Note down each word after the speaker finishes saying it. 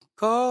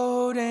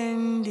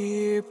Golden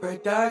Deer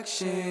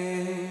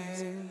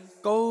Productions.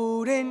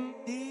 Golden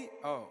Deer.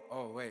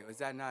 Oh, wait, was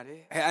that not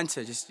it? Hey,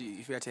 enter,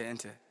 you forgot to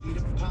enter. The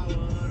power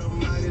of the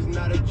mind is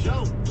not a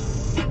joke.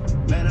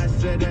 Man, I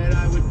said that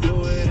I would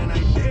do it and I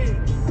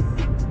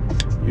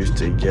did. Used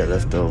to get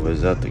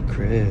leftovers at the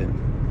crib.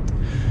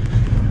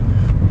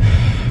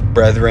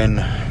 Brethren,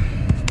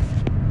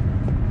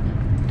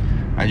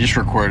 I just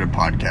recorded a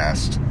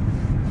podcast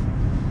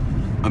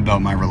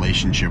about my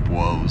relationship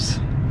woes.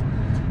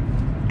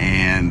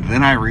 And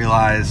then I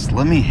realized,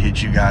 let me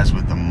hit you guys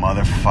with the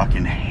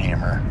motherfucking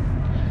hammer.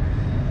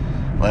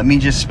 Let me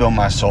just spill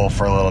my soul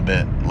for a little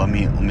bit. Let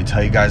me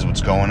tell you guys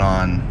what's going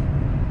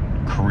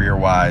on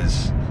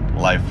career-wise,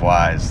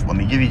 life-wise. Let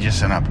me give you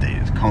just an update.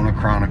 It's Kona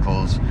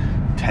Chronicles,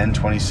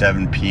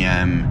 10:27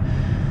 p.m.,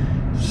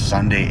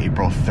 Sunday,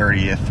 April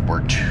 30th.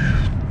 We're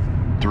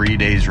 3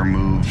 days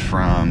removed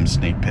from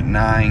Snake Pit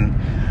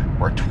 9.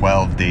 We're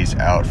 12 days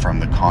out from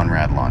the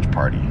Conrad launch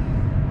party.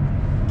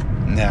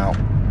 Now,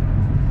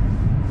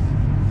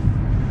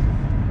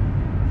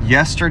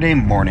 yesterday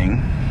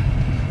morning,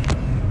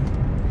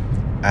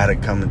 I had to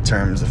come to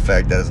terms with the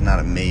fact that it's not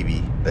a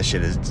maybe. That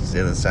shit is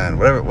in the sign.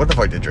 Whatever. What the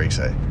fuck did Drake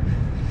say?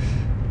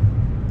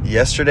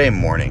 Yesterday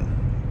morning,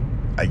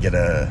 I get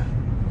a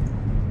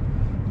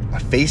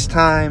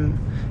FaceTime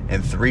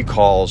and 3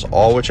 calls,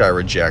 all which I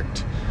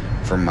reject,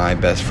 from my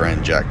best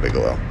friend, Jack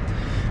Bigelow.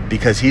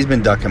 Because he's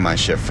been ducking my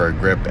shit for a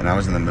grip, and I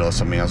was in the middle of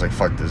something. I was like,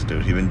 fuck this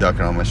dude. He's been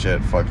ducking all my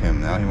shit. Fuck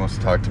him. Now he wants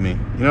to talk to me.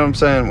 You know what I'm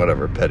saying?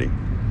 Whatever. Petty.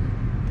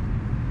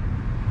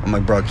 I'm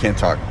like, bro, I can't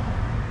talk.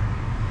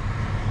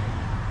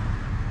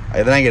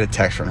 Then I get a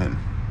text from him.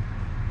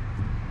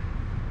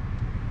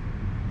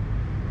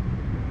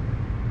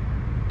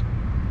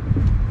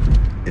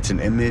 It's an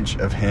image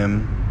of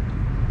him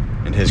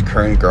and his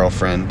current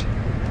girlfriend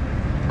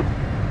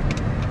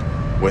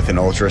with an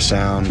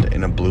ultrasound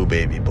and a blue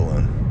baby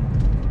balloon.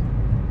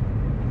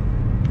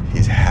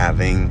 He's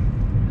having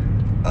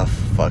a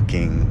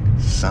fucking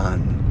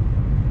son.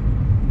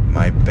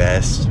 My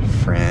best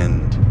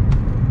friend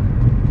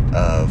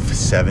of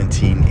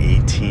 17,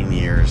 18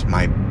 years,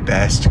 my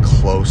best,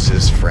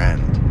 closest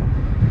friend,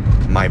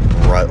 my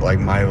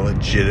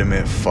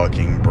legitimate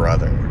fucking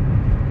brother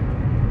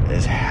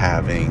is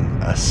having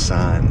a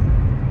son.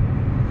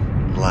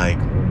 Like,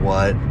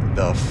 what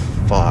the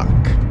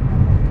fuck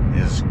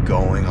is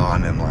going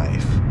on in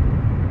life?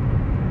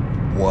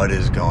 What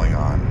is going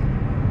on?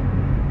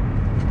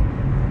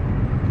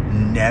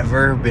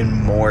 Never been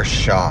more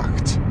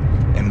shocked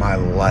in my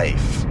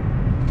life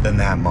than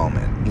that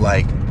moment.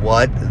 Like,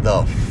 what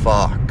the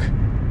fuck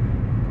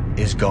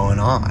is going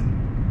on?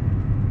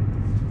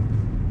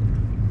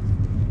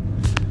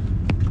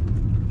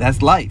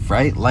 That's life,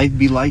 right? Life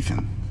be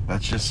lifing.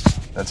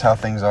 That's how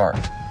things are.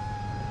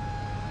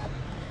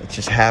 It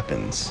just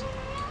happens.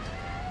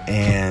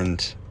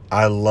 And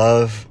I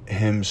love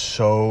him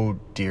so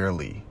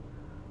dearly.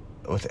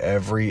 With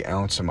every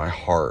ounce of my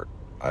heart,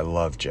 I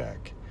love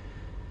Jack.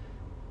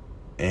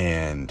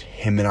 And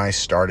him and I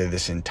started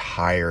this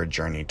entire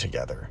journey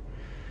together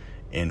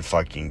in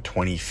fucking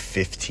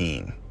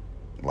 2015.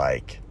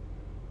 Like,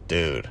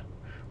 dude,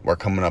 we're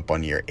coming up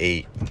on year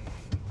 8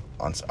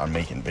 on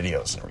making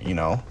videos, you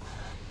know?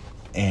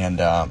 And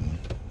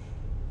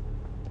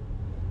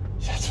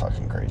that's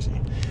fucking crazy.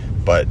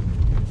 But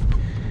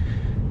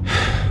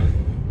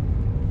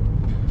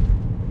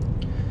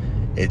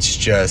it's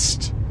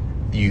just,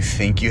 you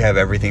think you have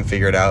everything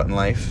figured out in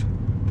life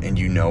and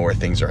you know where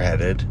things are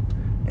headed.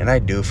 And I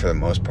do for the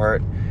most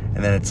part. And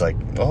then it's like,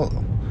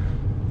 oh,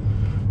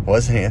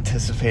 wasn't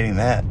anticipating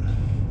that.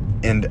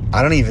 And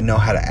I don't even know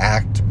how to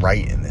act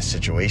right in this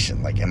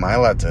situation. Like, am I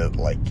allowed to,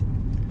 like,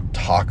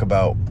 talk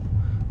about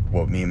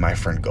what me and my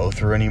friend go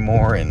through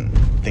anymore and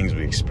things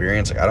we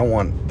experience? Like, I don't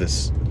want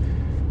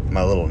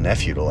my little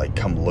nephew to, like,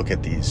 come look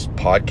at these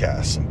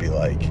podcasts and be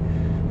like,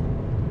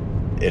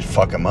 it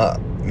fuck him up.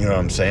 You know what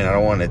I'm saying? I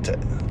don't want it to...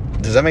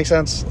 Does that make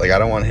sense? Like, I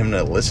don't want him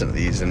to listen to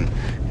these and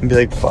be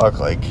like,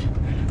 fuck, like,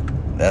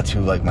 that's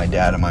who, like, my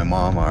dad and my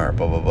mom are,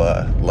 blah, blah,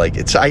 blah. Like,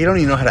 I don't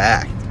even know how to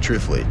act,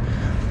 truthfully.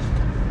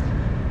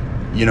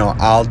 You know,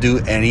 I'll do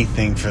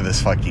anything for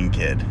this fucking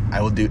kid.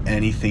 I will do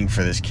anything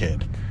for this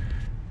kid.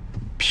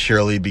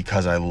 Purely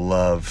because I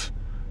love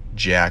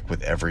Jack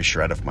with every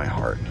shred of my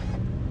heart.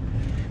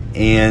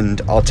 And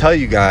I'll tell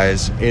you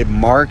guys, it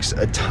marks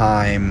a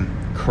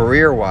time,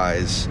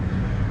 career-wise,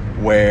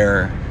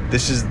 where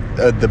this is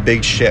the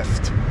big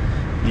shift.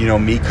 You know,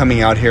 me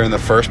coming out here in the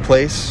first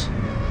place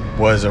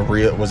was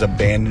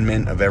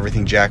abandonment of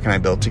everything Jack and I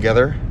built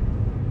together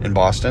in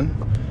Boston.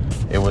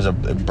 It was a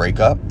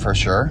breakup for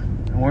sure.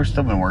 And we've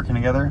still been working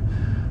together.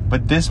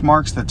 But this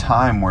marks the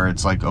time where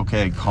it's like,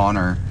 okay,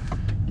 Connor,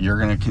 you're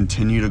going to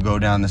continue to go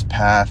down this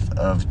path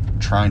of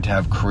trying to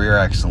have career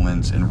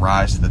excellence and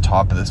rise to the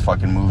top of this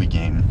fucking movie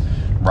game,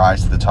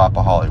 rise to the top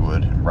of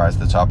Hollywood, rise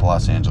to the top of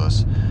Los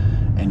Angeles.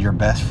 And your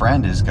best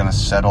friend is going to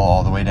settle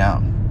all the way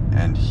down.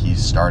 And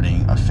he's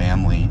starting a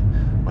family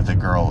with a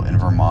girl in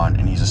Vermont,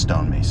 and he's a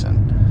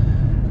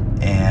stonemason.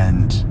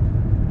 And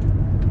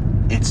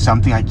it's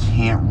something I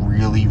can't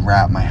really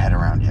wrap my head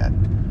around yet.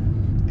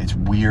 It's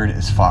weird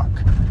as fuck.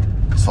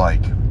 It's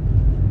like,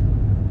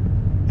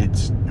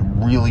 it's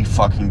really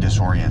fucking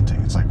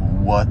disorienting. It's like,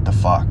 what the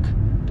fuck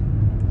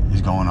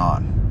is going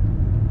on?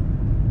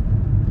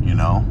 You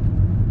know?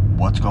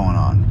 What's going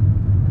on?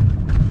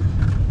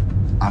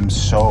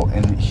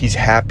 And he's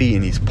happy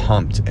and he's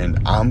pumped, and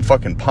I'm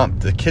fucking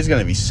pumped. The kid's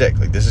gonna be sick.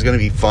 Like, this is gonna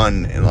be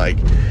fun and, like,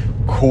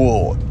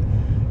 cool.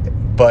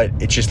 But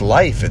it's just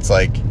life. It's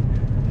like,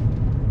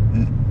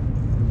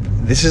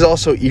 this is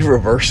also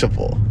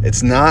irreversible.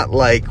 It's not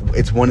like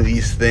it's one of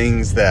these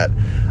things that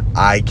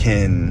I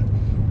can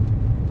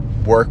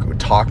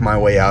talk my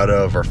way out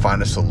of or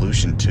find a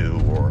solution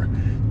to or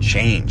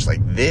change.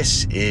 Like,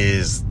 this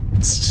is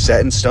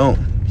set in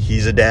stone.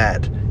 He's a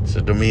dad. So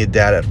to me, a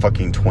dad at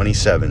fucking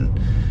 27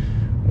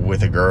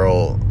 with a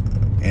girl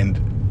and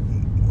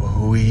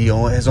who he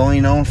has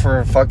only known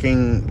for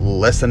fucking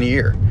less than a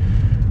year.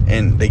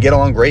 And they get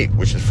along great,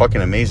 which is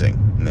fucking amazing.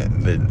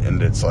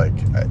 And it's like,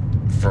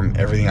 from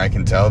everything I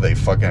can tell, they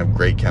fucking have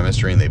great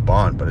chemistry and they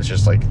bond. But it's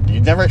just like,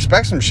 you'd never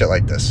expect some shit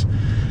like this.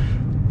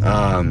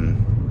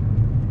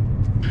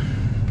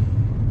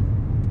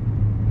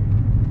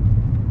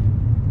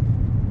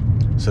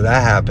 So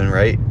that happened,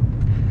 right?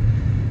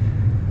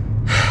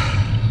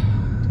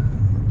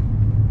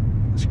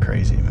 It's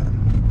crazy, man.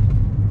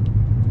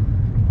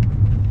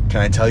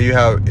 Can I tell you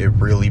how it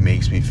really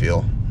makes me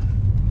feel?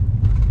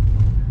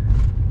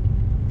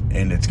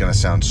 And it's gonna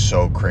sound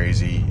so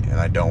crazy, and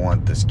I don't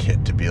want this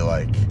kid to be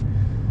like,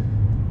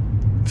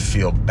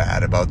 feel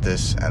bad about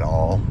this at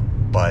all,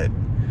 but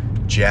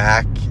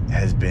Jack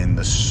has been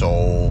the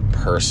sole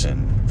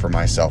person for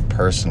myself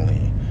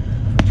personally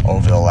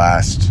over the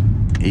last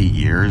 8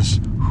 years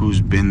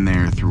who's been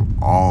there through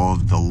all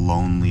of the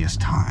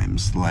loneliest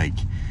times. Like,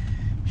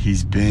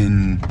 he's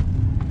been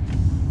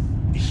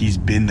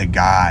the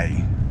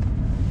guy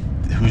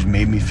who's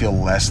made me feel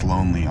less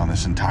lonely on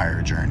this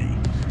entire journey.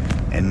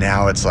 And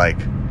now it's like,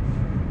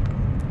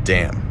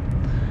 damn,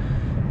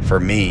 for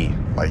me,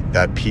 like,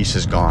 that piece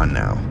is gone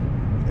now.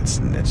 It's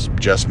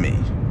just me,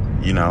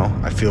 you know?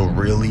 I feel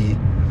really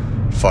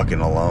fucking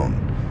alone.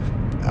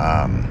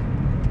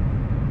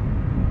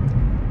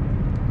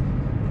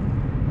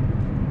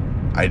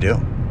 I do.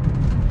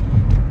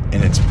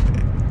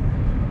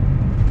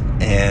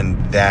 And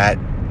that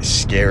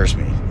scares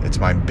me. It's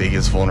my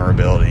biggest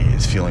vulnerability,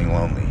 is feeling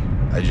lonely.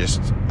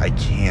 I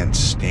can't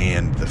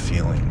stand the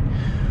feeling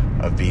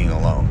of being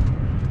alone.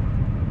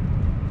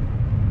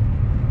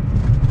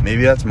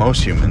 Maybe that's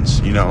most humans,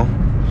 you know,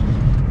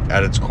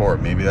 at its core.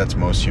 Maybe that's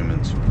most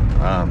humans.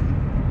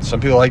 Some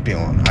people like being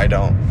alone. I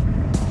don't.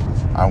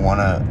 I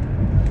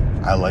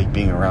like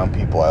being around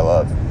people I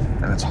love.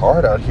 And it's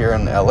hard out here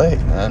in LA,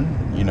 man.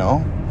 You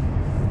know,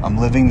 I'm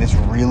living this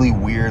really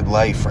weird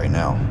life right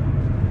now.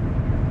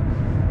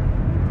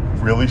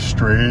 Really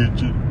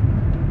strange,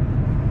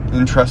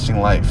 interesting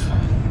life.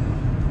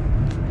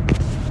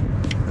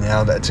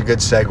 Now that's a good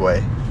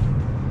segue,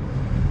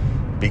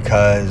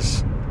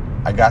 because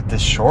I got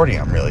this shorty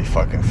I'm really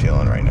fucking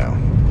feeling right now.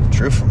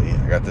 Truthfully,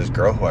 I got this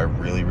girl who I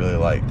really, really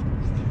like.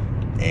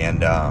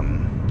 And I've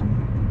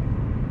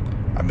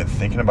been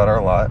thinking about her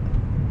a lot.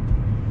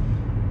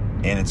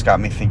 And it's got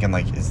me thinking,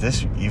 like, is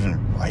this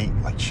even right?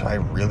 Like, should I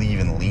really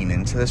even lean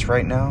into this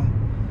right now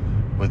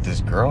with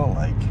this girl?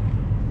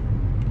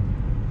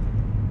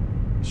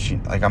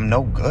 I'm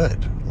no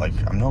good. Like,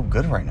 I'm no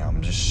good right now.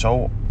 I'm just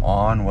so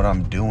on what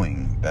I'm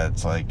doing that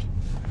it's like,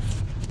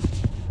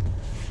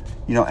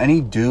 you know,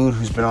 any dude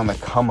who's been on the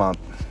come up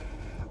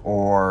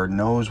or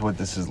knows what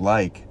this is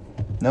like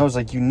knows,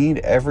 like, you need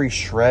every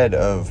shred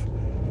of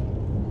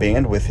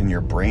bandwidth in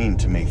your brain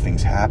to make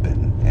things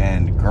happen.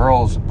 And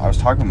girls, I was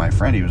talking to my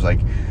friend, he was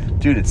like,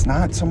 dude, it's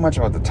not so much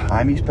about the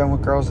time you spend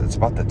with girls, it's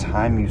about the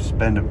time you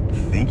spend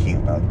thinking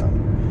about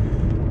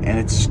them. And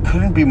it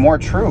couldn't be more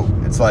true.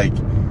 It's like,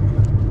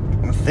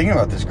 I'm thinking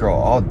about this girl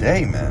all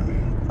day, man.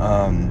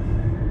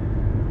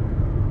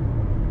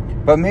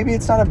 But maybe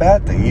it's not a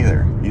bad thing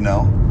either, you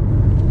know?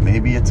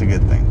 Maybe it's a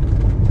good thing.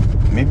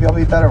 Maybe I'll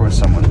be better with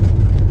someone.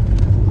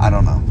 I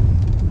don't know.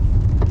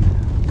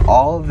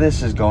 All of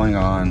this is going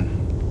on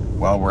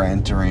while we're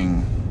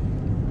entering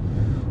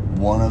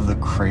one of the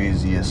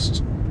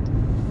craziest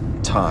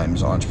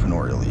times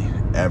entrepreneurially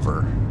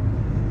ever.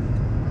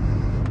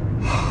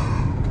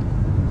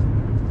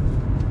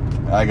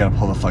 I gotta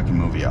pull the fucking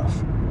movie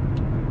off.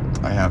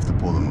 I have to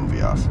pull the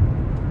movie off.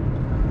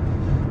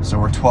 So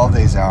we're 12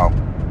 days out.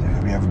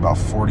 We have about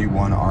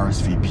 41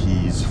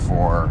 RSVPs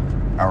for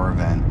our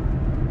event.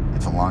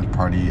 It's a launch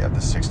party at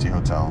the 60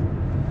 Hotel.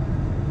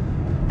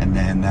 And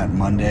then that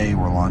Monday,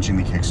 we're launching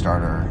the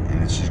Kickstarter,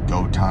 and it's just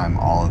go time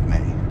all of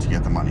May to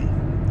get the money.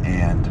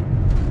 And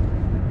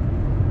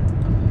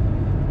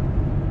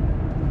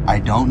I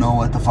don't know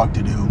what the fuck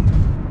to do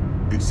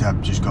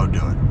except just go do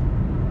it.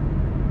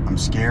 I'm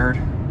scared.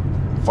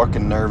 I'm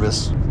fucking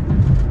nervous.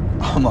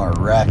 I'm a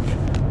wreck.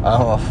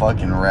 I'm a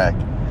fucking wreck.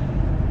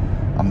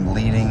 I'm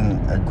leading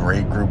a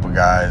great group of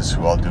guys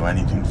who I'll do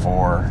anything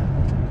for.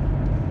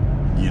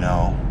 You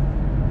know,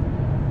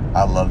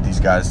 I love these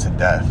guys to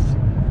death,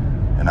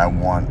 and I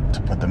want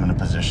to put them in a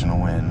position to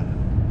win.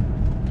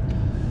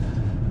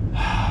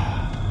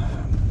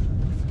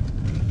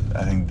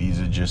 I think these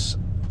are just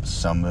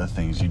some of the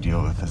things you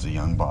deal with as a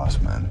young boss,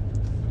 man.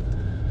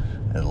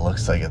 It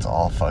looks like it's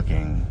all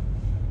fucking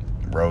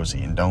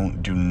rosy,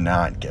 and do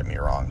not get me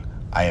wrong.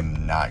 I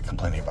am not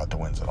complaining about the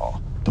wins at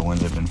all. The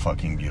wins have been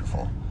fucking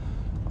beautiful.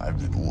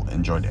 I've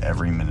enjoyed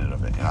every minute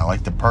of it, and I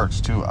like the perks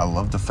too. I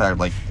love the fact,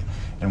 like,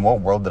 in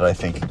what world did I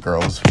think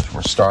girls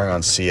were starring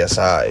on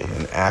CSI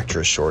and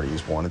actress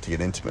shorties wanted to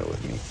get intimate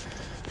with me?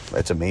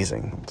 It's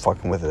amazing. I'm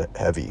fucking with it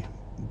heavy,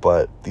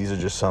 but these are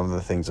just some of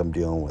the things I'm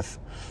dealing with.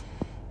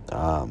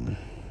 And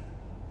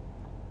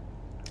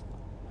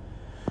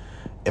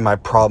my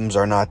problems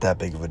are not that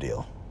big of a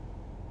deal.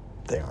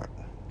 They aren't.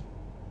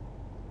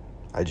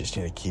 I just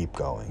need to keep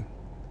going.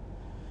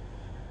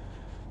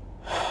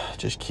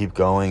 Just keep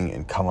going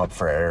and come up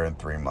for air in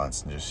 3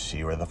 months and just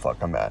see where the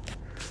fuck I'm at.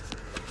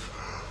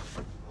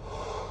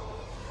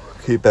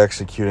 Keep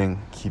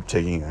executing, keep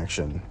taking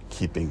action,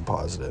 keep being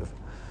positive.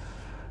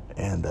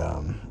 And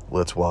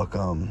let's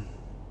welcome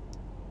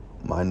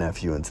my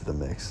nephew into the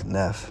mix.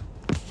 Neph,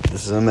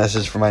 this is a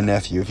message for my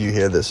nephew if you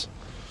hear this.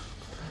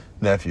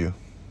 Nephew.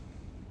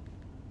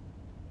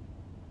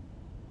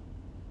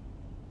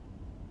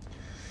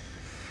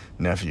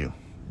 Nephew,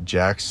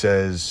 Jack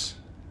says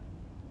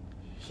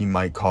he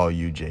might call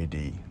you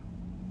JD.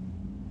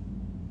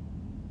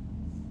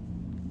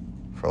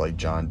 For like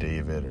John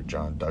David or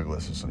John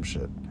Douglas or some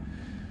shit.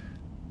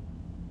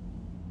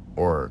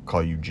 Or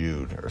call you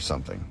Jude or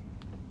something.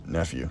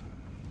 Nephew,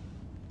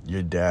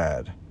 your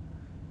dad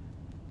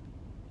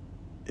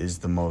is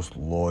the most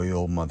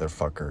loyal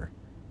motherfucker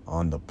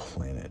on the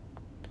planet.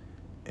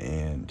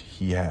 And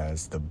he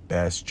has the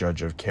best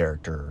judge of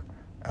character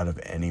out of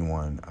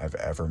anyone I've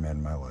ever met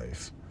in my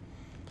life.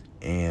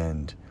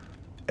 And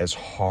as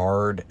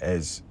hard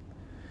as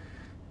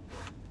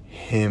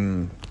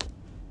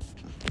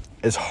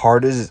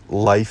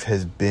life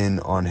has been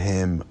on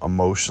him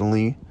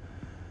emotionally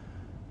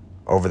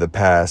over the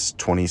past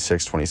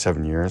 26,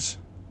 27 years,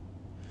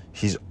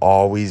 he's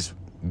always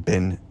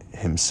been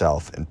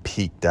himself and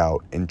peaked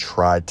out and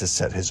tried to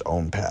set his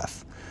own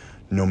path,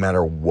 no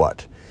matter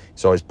what.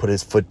 He's always put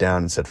his foot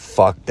down and said,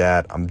 fuck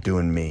that, I'm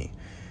doing me.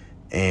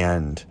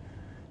 And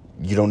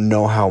you don't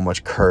know how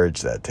much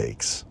courage that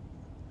takes.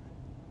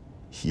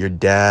 Your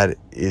dad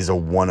is a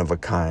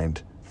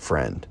one-of-a-kind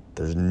friend.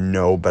 There's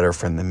no better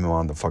friend than him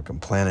on the fucking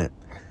planet.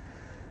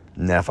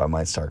 Neff, I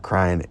might start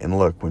crying. And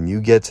look, when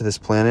you get to this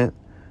planet,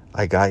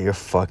 I got your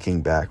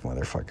fucking back,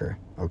 motherfucker.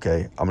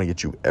 Okay? I'm gonna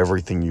get you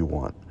everything you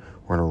want.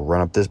 We're gonna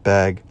run up this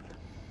bag.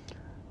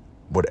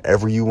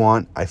 Whatever you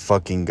want, I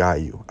fucking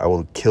got you. I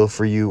will kill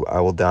for you.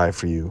 I will die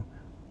for you.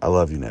 I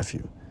love you,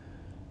 nephew.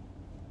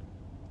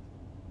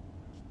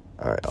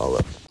 Alright, all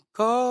up.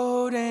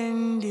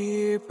 Golden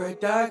Deer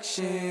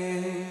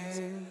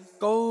Productions.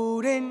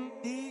 Golden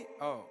Deer.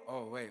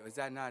 Oh, wait, was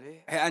that not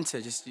it? Hey, enter.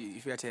 Just, you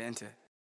forgot to enter.